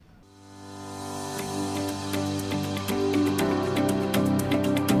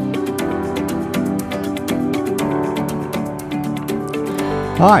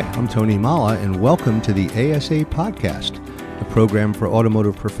Hi, I'm Tony Mala, and welcome to the ASA Podcast, a program for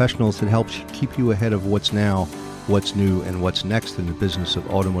automotive professionals that helps keep you ahead of what's now, what's new, and what's next in the business of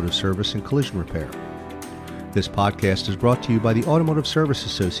automotive service and collision repair. This podcast is brought to you by the Automotive Service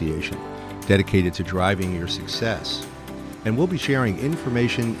Association, dedicated to driving your success. And we'll be sharing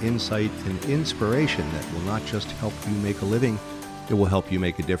information, insight, and inspiration that will not just help you make a living, it will help you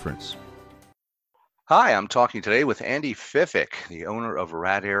make a difference. Hi, I'm talking today with Andy Fiffick, the owner of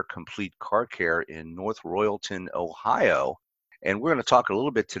Radair Complete Car Care in North Royalton, Ohio. And we're going to talk a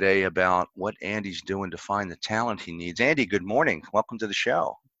little bit today about what Andy's doing to find the talent he needs. Andy, good morning. Welcome to the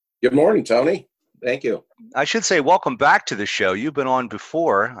show. Good morning, Tony. Thank you. I should say welcome back to the show. You've been on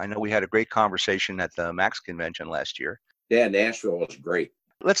before. I know we had a great conversation at the MAX convention last year. Yeah, Nashville was great.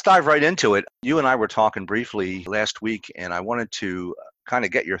 Let's dive right into it. You and I were talking briefly last week, and I wanted to kind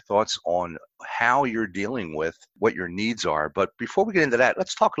of get your thoughts on how you're dealing with what your needs are. But before we get into that,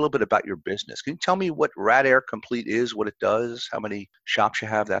 let's talk a little bit about your business. Can you tell me what Radair Complete is, what it does, how many shops you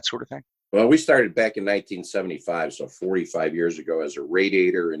have, that sort of thing? Well, we started back in 1975, so 45 years ago, as a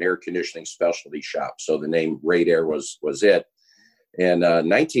radiator and air conditioning specialty shop. So the name Radair was it. And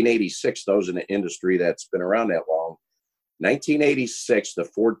 1986, those in the industry that's been around that long, 1986, the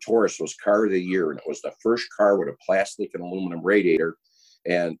Ford Taurus was car of the year, and it was the first car with a plastic and aluminum radiator.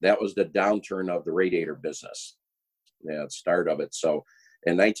 And that was the downturn of the radiator business, the start of it. So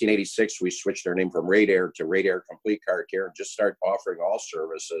in 1986, we switched our name from Radair to Radair Complete Car Care and just started offering all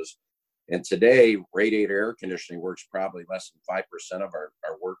services. And today, radiator air conditioning works probably less than 5% of our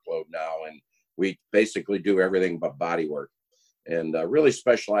workload now. And we basically do everything but body work and really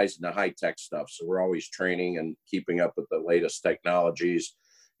specialize in the high-tech stuff. So we're always training and keeping up with the latest technologies.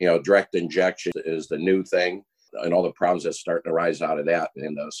 You know, direct injection is the new thing, and all the problems that's starting to rise out of that.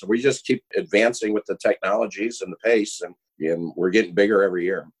 And so we just keep advancing with the technologies and the pace, and we're getting bigger every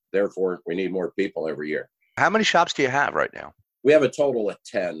year. Therefore, we need more people every year. How many shops do you have right now? We have a total of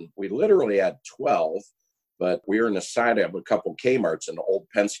 10. We literally had 12, but we were in the side of a couple Kmarts in the old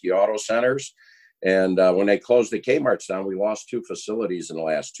Penske Auto Centers. And when they closed the Kmarts down, we lost 2 facilities in the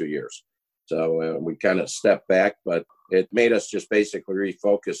last 2 years. So we kind of stepped back, but it made us just basically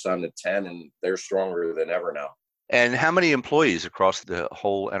refocus on the 10, and they're stronger than ever now. And how many employees across the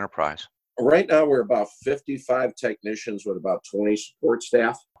whole enterprise? Right now, we're about 55 technicians with about 20 support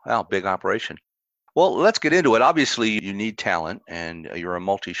staff. Wow, big operation. Well, let's get into it. Obviously, you need talent, and you're a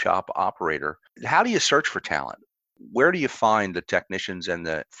multi-shop operator. How do you search for talent? Where do you find the technicians and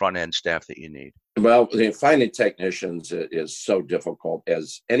the front-end staff that you need? Well, finding technicians is so difficult.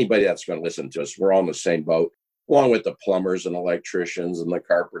 As anybody that's going to listen to us, we're all in the same boat, along with the plumbers and electricians and the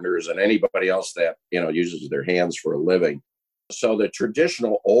carpenters and anybody else that, uses their hands for a living. So the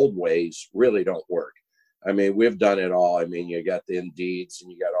traditional old ways really don't work. I mean, we've done it all. I mean, you got the Indeeds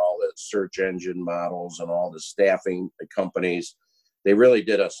and you got all the search engine models and all the staffing companies. They really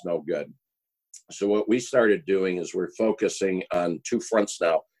did us no good. So what we started doing is we're focusing on 2 fronts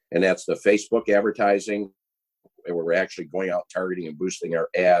now, and that's the Facebook advertising, where we're actually going out targeting and boosting our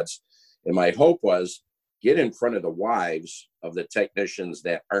ads. And my hope was get in front of the wives of the technicians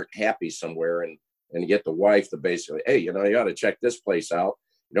that aren't happy somewhere and get the wife to basically, hey, you got to check this place out.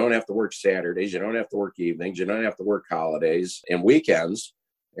 You don't have to work Saturdays. You don't have to work evenings. You don't have to work holidays and weekends,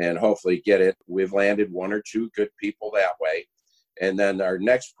 and hopefully get it. We've landed 1 or 2 good people that way. And then our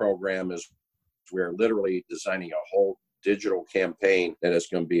next program is we're literally designing a whole digital campaign that is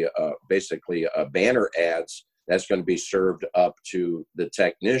going to be basically a banner ads that's going to be served up to the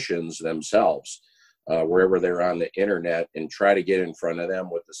technicians themselves, wherever they're on the internet, and try to get in front of them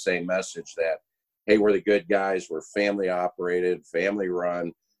with the same message that, hey, we're the good guys. We're family operated, family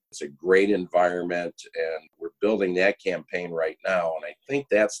run. It's a great environment, and we're building that campaign right now. And I think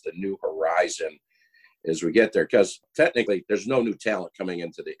that's the new horizon as we get there, because technically there's no new talent coming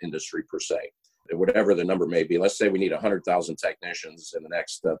into the industry per se. Whatever the number may be, let's say we need 100,000 technicians in the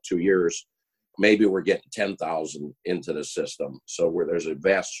next 2 years. Maybe we're getting 10,000 into the system. So where there's a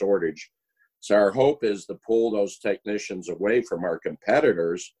vast shortage. So our hope is to pull those technicians away from our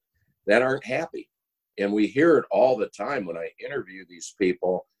competitors that aren't happy. And we hear it all the time when I interview these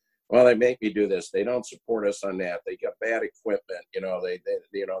people. Well, they make me do this. They don't support us on that. They got bad equipment.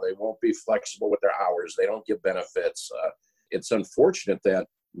 They won't be flexible with their hours. They don't give benefits. It's unfortunate that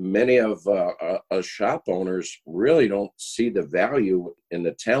many of us shop owners really don't see the value in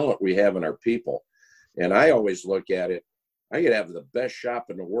the talent we have in our people. And I always look at it, I could have the best shop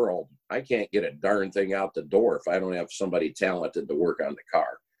in the world. I can't get a darn thing out the door if I don't have somebody talented to work on the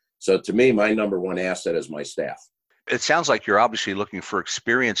car. So to me, my number 1 asset is my staff. It sounds like you're obviously looking for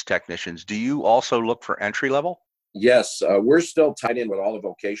experienced technicians. Do you also look for entry level? Yes, we're still tied in with all the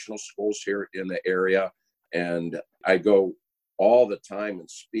vocational schools here in the area. And I go all the time and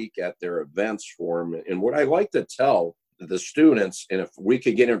speak at their events for them. And what I like to tell the students, and if we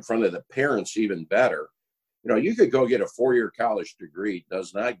could get in front of the parents even better, you could go get a 4-year college degree,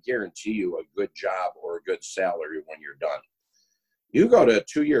 does not guarantee you a good job or a good salary when you're done. You go to a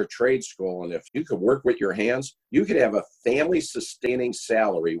 2-year trade school, and if you could work with your hands, you could have a family sustaining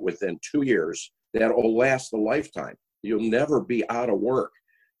salary within 2 years that will last a lifetime. You'll never be out of work.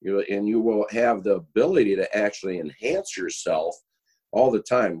 And you will have the ability to actually enhance yourself all the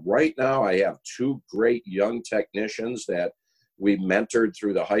time. Right now, I have 2 great young technicians that we mentored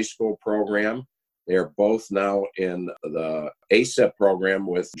through the high school program. They're both now in the ASEP program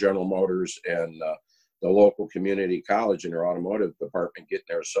with General Motors and the local community college in their automotive department getting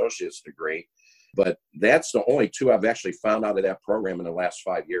their associate's degree. But that's the only 2 I've actually found out of that program in the last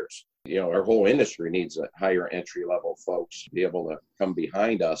 5 years. Our whole industry needs a higher entry level folks to be able to come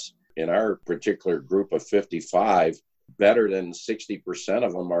behind us. In our particular group of 55, better than 60%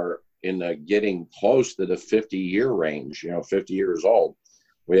 of them are in the getting close to the 50-year range, 50 years old.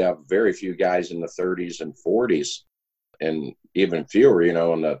 We have very few guys in the 30s and 40s, and even fewer, in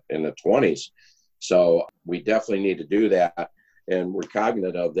the 20s. So we definitely need to do that, and we're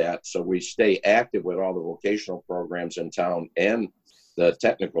cognizant of that. So we stay active with all the vocational programs in town and the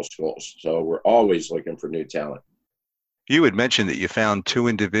technical schools. So we're always looking for new talent. You had mentioned that you found 2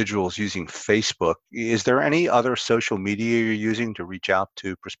 individuals using Facebook. Is there any other social media you're using to reach out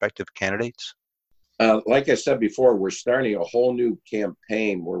to prospective candidates? Like I said before, we're starting a whole new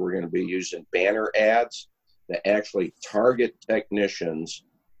campaign where we're going to be using banner ads that actually target technicians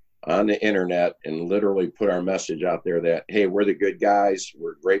on the internet and literally put our message out there that, hey, we're the good guys.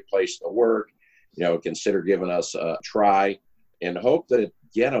 We're a great place to work. Consider giving us a try, and hope to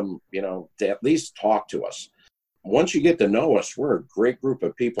get them, to at least talk to us. Once you get to know us, we're a great group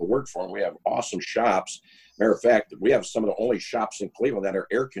of people to work for, and we have awesome shops. Matter of fact, we have some of the only shops in Cleveland that are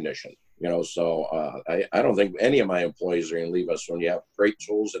air conditioned. So I don't think any of my employees are going to leave us when you have great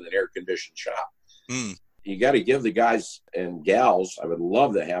tools and an air conditioned shop. You got to give the guys and gals, I would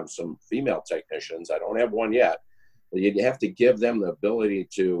love to have some female technicians. I don't have one yet, but you have to give them the ability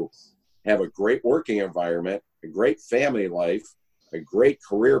to have a great working environment, a great family life, a great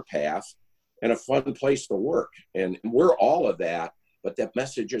career path, and a fun place to work. And we're all of that, but that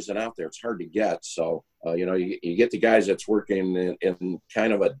message isn't out there. It's hard to get. So, you get the guys that's working in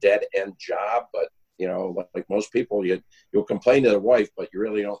kind of a dead end job, but, like most people, you'll complain to the wife, but you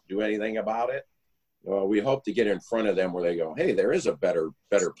really don't do anything about it. We hope to get in front of them where they go, hey, there is a better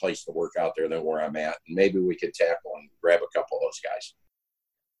place to work out there than where I'm at. And maybe we could tackle and grab a couple of those guys.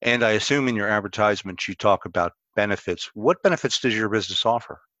 And I assume in your advertisements, you talk about benefits. What benefits does your business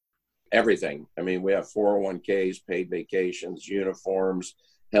offer? Everything. I mean, we have 401ks, paid vacations, uniforms,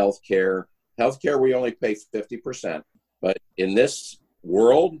 healthcare. Healthcare, we only pay 50%. But in this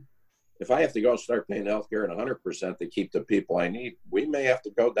world, if I have to go start paying healthcare at 100% to keep the people I need, we may have to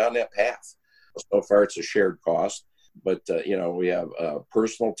go down that path. So far, it's a shared cost. But, we have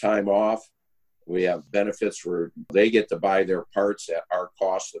personal time off. We have benefits where they get to buy their parts at our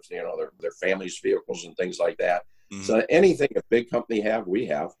cost of, their family's vehicles and things like that. Mm-hmm. So anything a big company have, we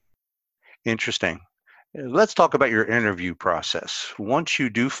have. Interesting. Let's talk about your interview process. Once you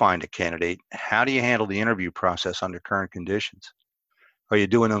do find a candidate, how do you handle the interview process under current conditions? Are you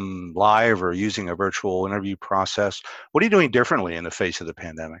doing them live or using a virtual interview process? What are you doing differently in the face of the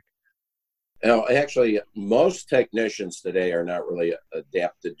pandemic? Actually, most technicians today are not really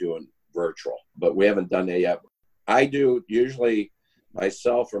adapted to doing virtual, but we haven't done that yet. I do usually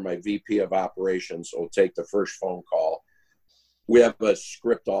myself or my VP of operations will take the first phone call. We have a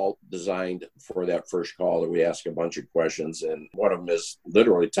script all designed for that first call that we ask a bunch of questions. And one of them is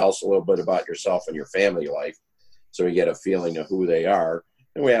literally tell us a little bit about yourself and your family life. So we get a feeling of who they are.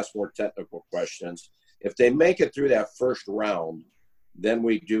 And we ask more technical questions. If they make it through that first round, then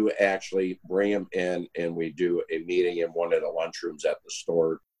we do actually bring them in and we do a meeting in one of the lunchrooms at the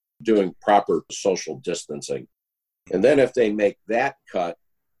store, doing proper social distancing. And then if they make that cut,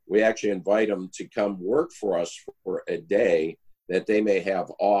 we actually invite them to come work for us for a day that they may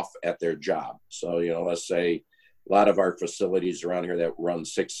have off at their job. So, let's say a lot of our facilities around here that run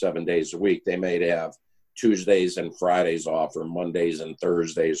 6-7 days a week, they may have Tuesdays and Fridays off or Mondays and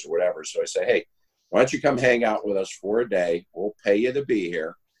Thursdays or whatever. So I say, hey, why don't you come hang out with us for a day? We'll pay you to be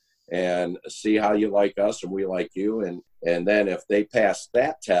here and see how you like us and we like you. And then if they pass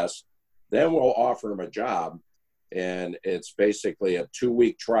that test, then we'll offer them a job. And it's basically a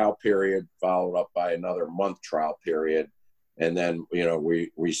 2-week trial period followed up by another month trial period. And then,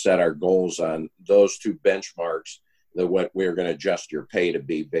 we set our goals on those two benchmarks, that what we're going to adjust your pay to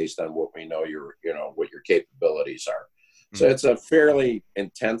be based on what we know what your capabilities are. Mm-hmm. So it's a fairly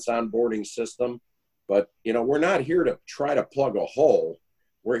intense onboarding system, but, we're not here to try to plug a hole.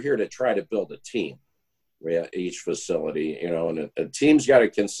 We're here to try to build a team. We have each facility, and a team's got to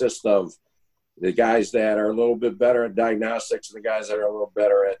consist of the guys that are a little bit better at diagnostics, and the guys that are a little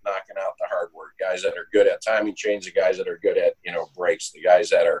better at knocking out the hard work, guys that are good at timing chains, the guys that are good at, brakes, the guys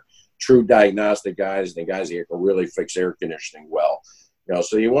that are true diagnostic guys, and the guys that can really fix air conditioning well.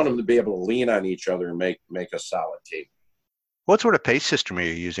 So you want them to be able to lean on each other and make a solid team. What sort of pay system are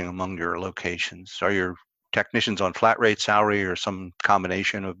you using among your locations? Are your technicians on flat rate salary or some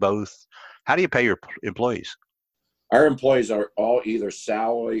combination of both? How do you pay your employees? Our employees are all either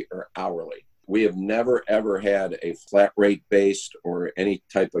salary or hourly. We have never, ever had a flat rate based or any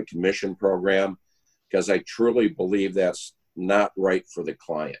type of commission program, because I truly believe that's not right for the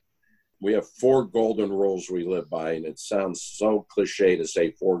client. We have 4 golden rules we live by, and it sounds so cliche to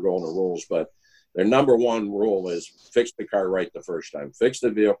say 4 golden rules, but their number one rule is fix the car right the first time, fix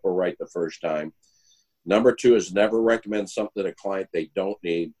the vehicle right the first time. Number 2 is never recommend something to a client they don't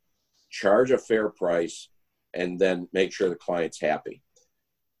need, charge a fair price, and then make sure the client's happy.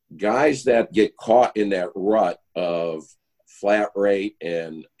 Guys that get caught in that rut of flat rate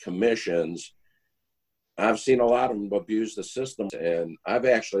and commissions, I've seen a lot of them abuse the system. And I've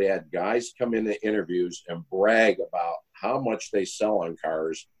actually had guys come into interviews and brag about how much they sell on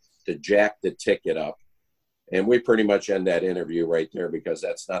cars to jack the ticket up. And we pretty much end that interview right there, because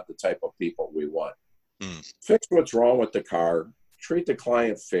that's not the type of people we want. Fix what's wrong with the car, treat the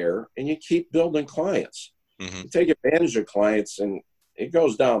client fair, and you keep building clients. You take advantage of clients and it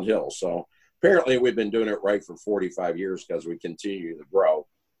goes downhill. So apparently we've been doing it right for 45 years because we continue to grow,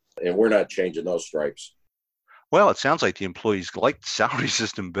 and we're not changing those stripes. Well, it sounds like the employees like the salary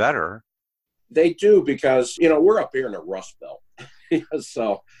system better. They do, because, we're up here in the Rust Belt.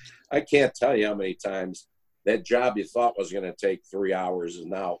 So I can't tell you how many times that job you thought was going to take 3 hours is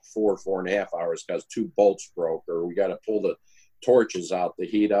now 4.5 hours because 2 bolts broke, or we got to pull the torches out to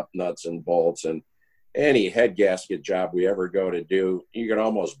heat up nuts and bolts. And any head gasket job we ever go to do, you can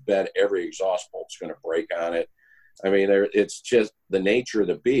almost bet every exhaust bolt's going to break on it. I mean, it's just the nature of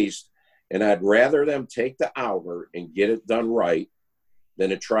the beast. And I'd rather them take the hour and get it done right than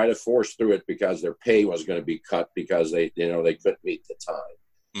to try to force through it because their pay was going to be cut because they couldn't meet the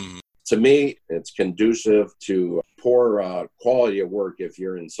time. To me, it's conducive to poor quality of work if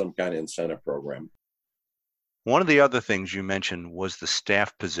you're in some kind of incentive program. One of the other things you mentioned was the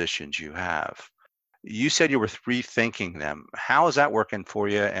staff positions you have. You said you were rethinking them. How is that working for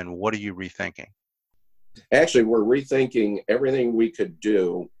you, and what are you rethinking? Actually, we're rethinking everything we could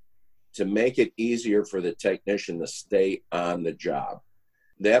do to make it easier for the technician to stay on the job.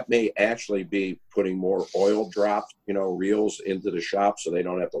 That may actually be putting more oil drops, reels into the shop so they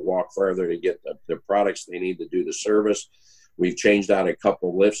don't have to walk further to get the products they need to do the service. We've changed out a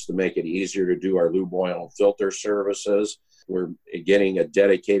couple lifts to make it easier to do our lube oil and filter services. We're getting a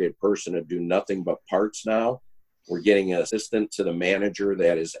dedicated person to do nothing but parts now. We're getting an assistant to the manager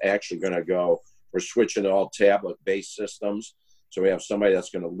that is actually going to go, we're switching to all tablet-based systems. So we have somebody that's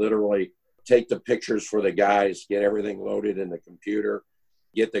going to literally take the pictures for the guys, get everything loaded in the computer,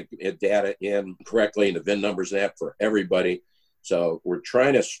 get the data in correctly and the VIN numbers and that for everybody. So we're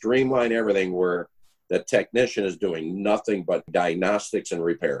trying to streamline everything where the technician is doing nothing but diagnostics and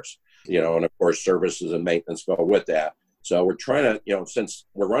repairs, and of course services and maintenance go with that. So we're trying to, since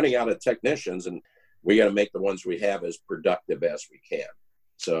we're running out of technicians, and we got to make the ones we have as productive as we can.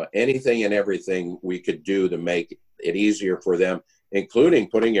 So anything and everything we could do to make it easier for them, including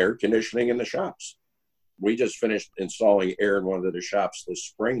putting air conditioning in the shops. We just finished installing air in one of the shops this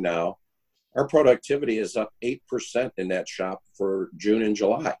spring now. Our productivity is up 8% in that shop for June and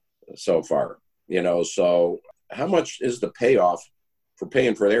July so far. So how much is the payoff for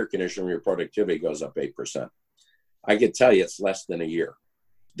paying for the air conditioning when your productivity goes up 8%? I can tell you it's less than a year.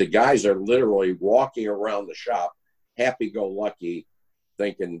 The guys are literally walking around the shop, happy-go-lucky,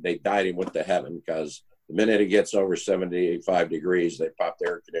 thinking they died and went to heaven, because the minute it gets over 75 degrees, they pop the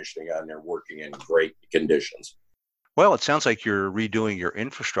air conditioning on. They're working in great conditions. Well, it sounds like you're redoing your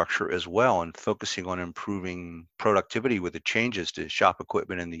infrastructure as well and focusing on improving productivity with the changes to shop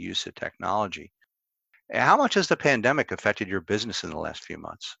equipment and the use of technology. How much has the pandemic affected your business in the last few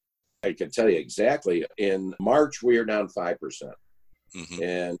months? I can tell you exactly. In March, we were down 5%.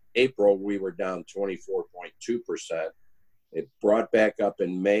 In April, we were down 24.2%. It brought back up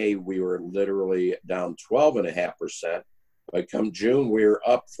in May. We were literally down 12.5%. But come June, we were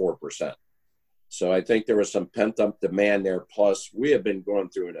up 4%. So I think there was some pent up demand there. Plus, we have been going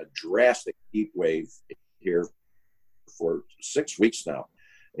through a drastic heat wave here for 6 weeks now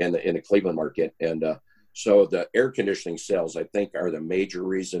in the Cleveland market. And so the air conditioning sales, I think, are the major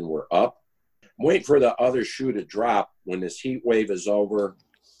reason we're up. I'm waiting for the other shoe to drop when this heat wave is over.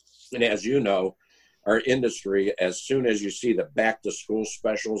 And as you know, our industry, as soon as you see the back to school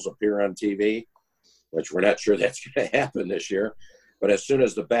specials appear on TV, which we're not sure that's going to happen this year, but as soon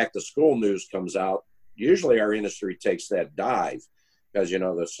as the back to school news comes out, usually our industry takes that dive because, you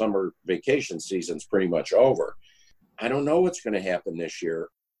know, the summer vacation season's pretty much over. I don't know what's going to happen this year.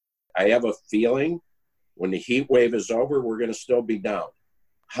 I have a feeling when the heat wave is over, we're going to still be down.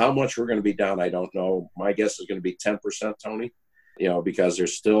 How much we're going to be down, I don't know. My guess is going to be 10%, Tony, you know, because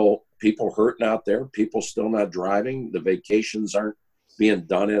there's still people hurting out there, people still not driving. The vacations aren't being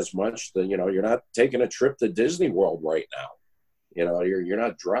done as much. You know, you're not taking a trip to Disney World right now. You know, you're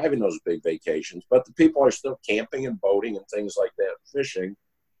not driving those big vacations, but the people are still camping and boating and things like that, fishing.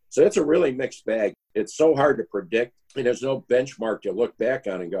 So it's a really mixed bag. It's so hard to predict. And there's no benchmark to look back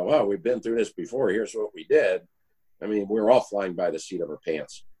on and go, oh, we've been through this before. Here's what we did. I mean, we're all flying by the seat of our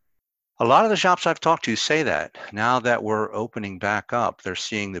pants. A lot of the shops I've talked to say that now that we're opening back up, they're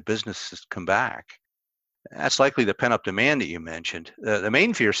seeing the businesses come back. That's likely the pent-up demand that you mentioned. The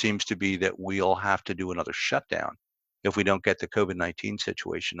main fear seems to be that we'll have to do another shutdown if we don't get the COVID-19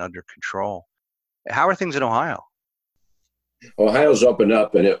 situation under control. How are things in Ohio? Ohio's opened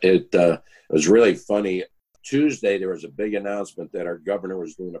up, and it was really funny. Tuesday, there was a big announcement that our governor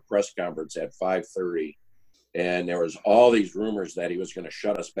was doing a press conference at 5:30, and there was all these rumors that he was going to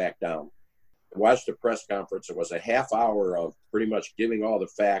shut us back down. I watched the press conference. It was a half hour of pretty much giving all the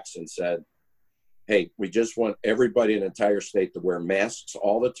facts and said, hey, we just want everybody in the entire state to wear masks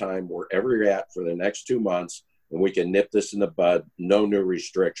all the time, wherever you're at for the next 2 months, and we can nip this in the bud, no new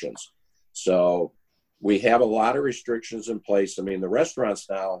restrictions. So we have a lot of restrictions in place. I mean, the restaurants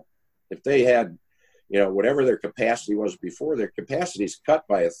now, if they had, you know, whatever their capacity was before, their capacity is cut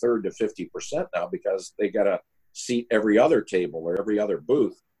by 1/3 to 50% now because they got to seat every other table or every other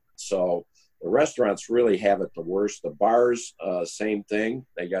booth. So the restaurants really have it the worst. The bars, same thing.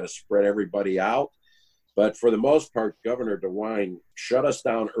 They got to spread everybody out. But for the most part, Governor DeWine shut us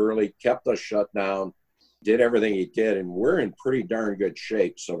down early, kept us shut down, did everything he did, and we're in pretty darn good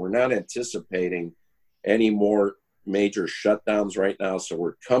shape. So we're not anticipating any more major shutdowns right now. So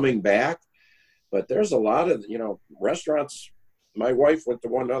we're coming back. But there's a lot of, you know, restaurants. My wife went to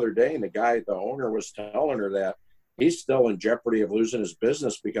one the other day, and the owner was telling her that he's still in jeopardy of losing his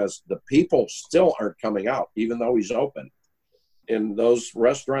business because the people still aren't coming out, even though he's open. And those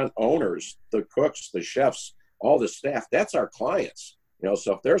restaurant owners, the cooks, the chefs, all the staff, that's our clients. You know,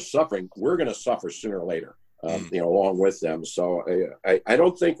 so if they're suffering, we're going to suffer sooner or later, you know, along with them. So I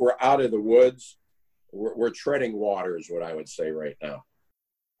don't think we're out of the woods. We're treading water is what I would say right now.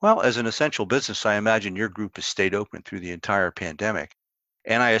 Well, as an essential business, I imagine your group has stayed open through the entire pandemic.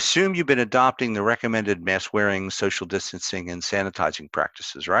 And I assume you've been adopting the recommended mask wearing, social distancing, and sanitizing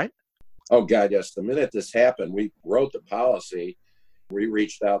practices, right? Oh, God, yes. The minute this happened, we wrote the policy. We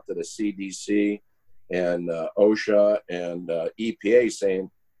reached out to the CDC and OSHA and EPA saying,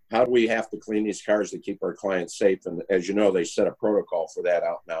 how do we have to clean these cars to keep our clients safe? And as you know, they set a protocol for that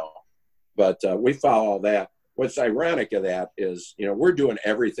out now. But we follow all that. What's ironic of that is, you know, we're doing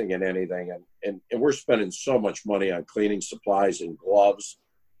everything and anything, and we're spending so much money on cleaning supplies and gloves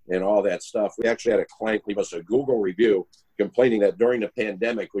and all that stuff. We actually had a client leave us a Google review complaining that during the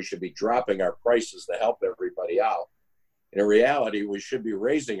pandemic, we should be dropping our prices to help everybody out. In reality, we should be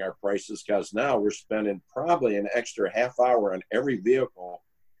raising our prices because now we're spending probably an extra half hour on every vehicle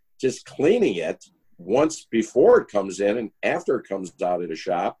just cleaning it once before it comes in and after it comes out of the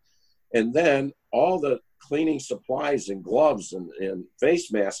shop. And then all the cleaning supplies and gloves and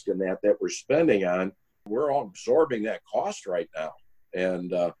face masks and that we're spending on, we're all absorbing that cost right now. And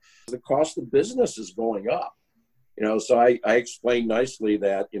the cost of business is going up. You know, so I explained nicely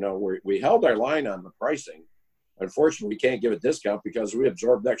that, you know, we held our line on the pricing. Unfortunately, we can't give a discount because we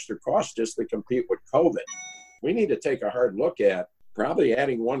absorbed extra costs just to compete with COVID. We need to take a hard look at probably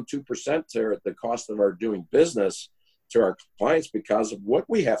adding 1-2% to the cost of our doing business to our clients because of what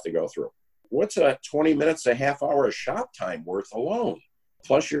we have to go through. What's a 20 minutes, a half hour of shop time worth alone,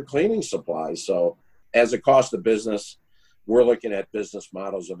 plus your cleaning supplies? So as a cost of business, we're looking at business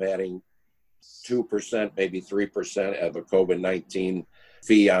models of adding 2%, maybe 3% of a COVID-19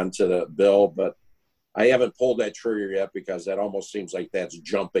 fee onto the bill. But I haven't pulled that trigger yet because that almost seems like that's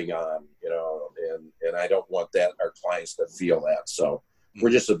jumping on, you know, and I don't want that our clients to feel that. So we're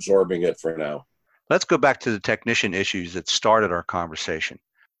just absorbing it for now. Let's go back to the technician issues that started our conversation.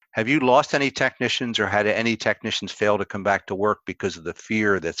 Have you lost any technicians or had any technicians fail to come back to work because of the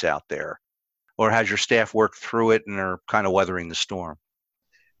fear that's out there? Or has your staff worked through it and are kind of weathering the storm?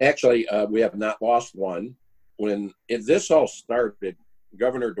 Actually, we have not lost one. If this all started,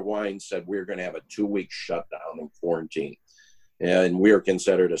 Governor DeWine said we were going to have a 2-week shutdown and quarantine, and we are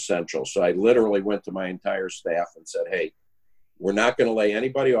considered essential. So I literally went to my entire staff and said, hey, we're not going to lay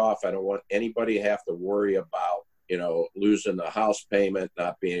anybody off. I don't want anybody to have to worry about, losing the house payment,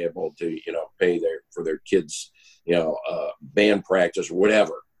 not being able to, pay for their kids, band practice or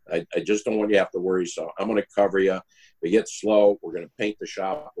whatever. I just don't want you to have to worry. So I'm going to cover you. If it gets slow, we're going to paint the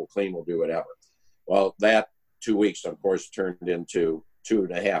shop, we'll clean, we'll do whatever. Well, that 2 weeks, of course, turned into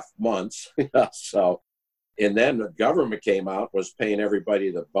 2.5 months. So, and then the government came out, was paying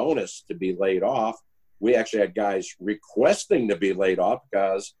everybody the bonus to be laid off. We actually had guys requesting to be laid off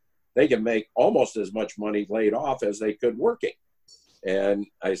because they can make almost as much money laid off as they could working. And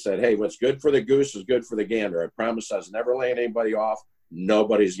I said, hey, what's good for the goose is good for the gander. I promise I was never laying anybody off.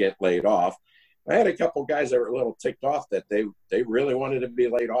 Nobody's getting laid off. I had a couple guys that were a little ticked off that they really wanted to be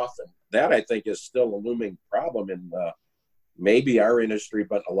laid off. And that, I think, is still a looming problem in maybe our industry,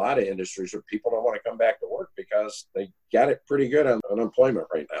 but a lot of industries where people don't want to come back to work because they got it pretty good on unemployment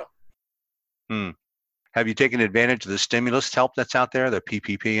right now. Have you taken advantage of the stimulus help that's out there, the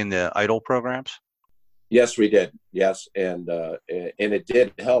PPP and the EIDL programs? Yes, we did. Yes. And it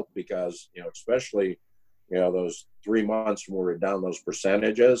did help because, especially, those 3 months when we were down those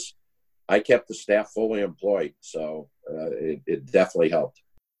percentages, I kept the staff fully employed. So it definitely helped.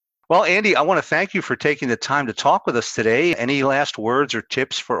 Well, Andy, I want to thank you for taking the time to talk with us today. Any last words or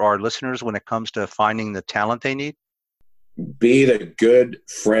tips for our listeners when it comes to finding the talent they need? Be the good,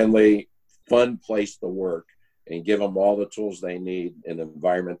 friendly, fun place to work and give them all the tools they need and the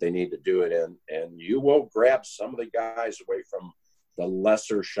environment they need to do it in. And you will grab some of the guys away from the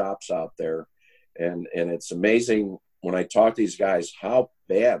lesser shops out there. And it's amazing when I talk to these guys, how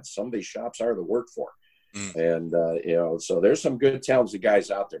bad some of these shops are to work for. And, so there's some good talented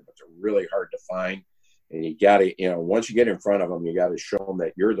guys out there, but they're really hard to find. And you got to, once you get in front of them, you got to show them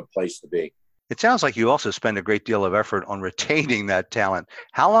that you're the place to be. It sounds like you also spend a great deal of effort on retaining that talent.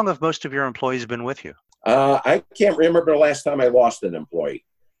 How long have most of your employees been with you? I can't remember the last time I lost an employee.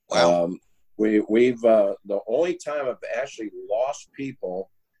 Wow. We've the only time I've actually lost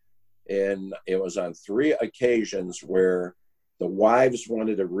people, and it was on 3 occasions where the wives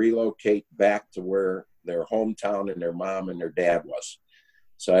wanted to relocate back to where their hometown and their mom and their dad was.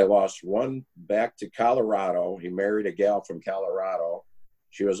 So I lost one back to Colorado. He married a gal from Colorado.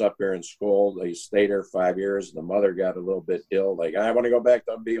 She was up here in school. They stayed there 5 years. The mother got a little bit ill. Like, I want to go back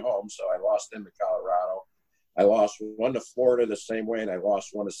to be home. So I lost him to Colorado. I lost one to Florida the same way, and I lost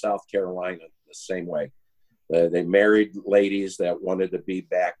one to South Carolina the same way. They married ladies that wanted to be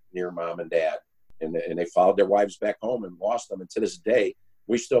back near mom and dad, and they followed their wives back home and lost them. And to this day,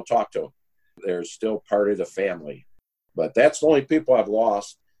 we still talk to them. They're still part of the family. But that's the only people I've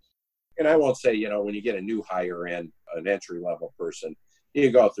lost. And I won't say, when you get a new hire in, an entry-level person, you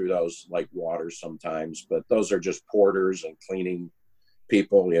go through those like water sometimes, but those are just porters and cleaning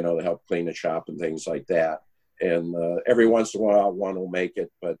people, to help clean the shop and things like that. And every once in a while, one will make it,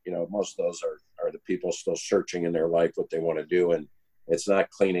 but most of those are the people still searching in their life what they want to do, and it's not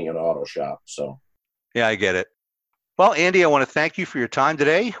cleaning an auto shop. So, yeah, I get it. Well, Andy, I want to thank you for your time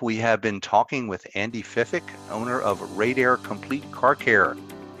today. We have been talking with Andy Pfiffick, owner of Radar Complete Car Care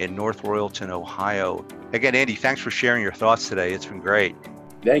in North Royalton, Ohio. Again, Andy, thanks for sharing your thoughts today. It's been great.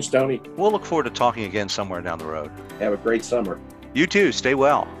 Thanks, Tony. We'll look forward to talking again somewhere down the road. Have a great summer. You too. Stay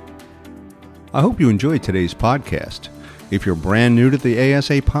well. I hope you enjoyed today's podcast. If you're brand new to the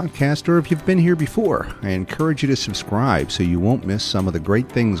ASA podcast, or if you've been here before, I encourage you to subscribe so you won't miss some of the great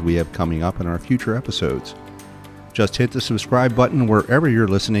things we have coming up in our future episodes. Just hit the subscribe button wherever you're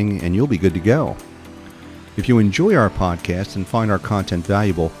listening and you'll be good to go. If you enjoy our podcast and find our content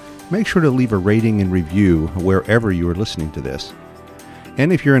valuable, make sure to leave a rating and review wherever you are listening to this.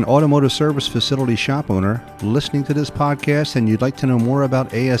 And if you're an automotive service facility shop owner listening to this podcast and you'd like to know more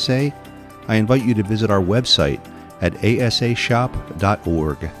about ASA, I invite you to visit our website at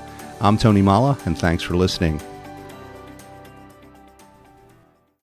asashop.org. I'm Tony Mala, and thanks for listening.